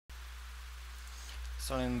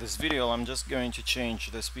So in this video I'm just going to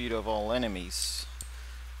change the speed of all enemies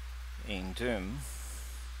in Doom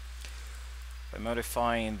by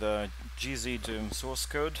modifying the GZ Doom source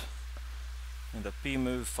code in the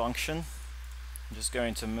pmove function. I'm just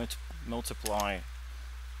going to multiply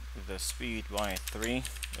the speed by 3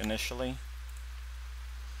 initially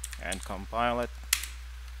and compile it.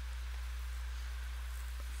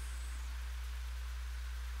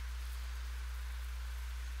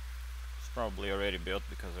 It's probably already built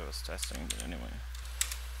because I was testing it anyway.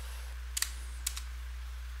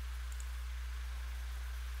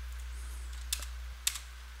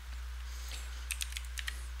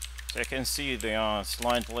 So you can see they are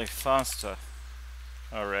slightly faster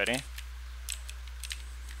already.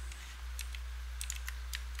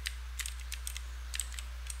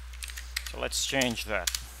 So let's change that.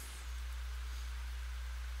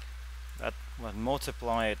 We'll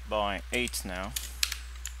multiply it by 8 now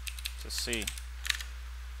to see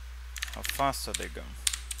how faster they go.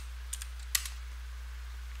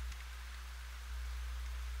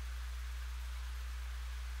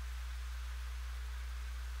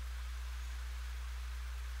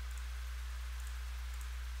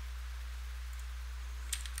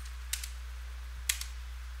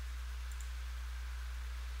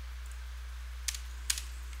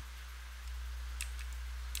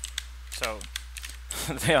 So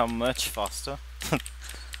they are much faster.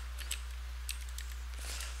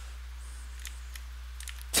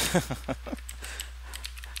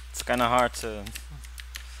 It's kind of hard to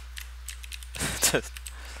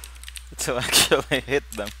to actually hit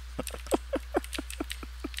them.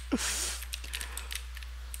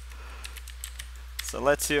 So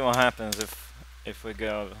let's see what happens if we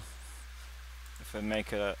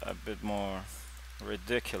make it a bit more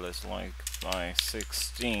ridiculous, like by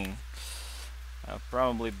 16. I'll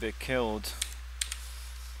probably be killed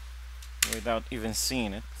without even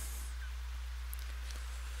seeing it.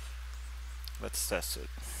 Let's test it.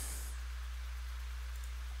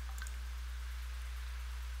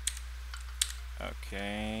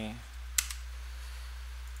 Okay.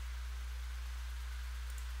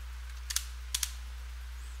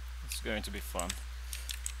 It's going to be fun.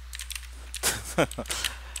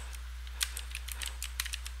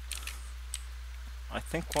 I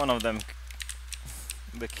think one of them,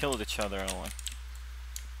 they killed each other.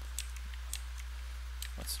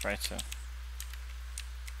 Let's try to.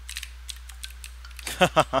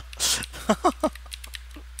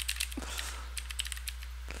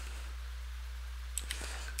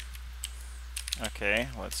 Okay,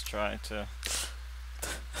 let's try to.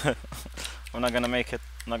 I'm not gonna make it.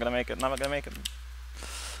 I'm not gonna make it. I'm not gonna make it.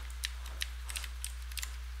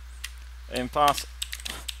 Impossible.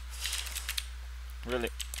 Really.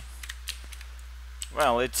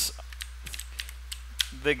 Well,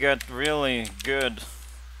 they get really good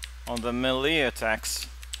on the melee attacks,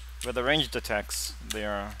 but the ranged attacks they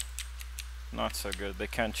are not so good. They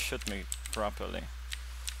can't shoot me properly.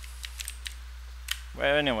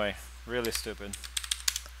 Well, anyway, really stupid.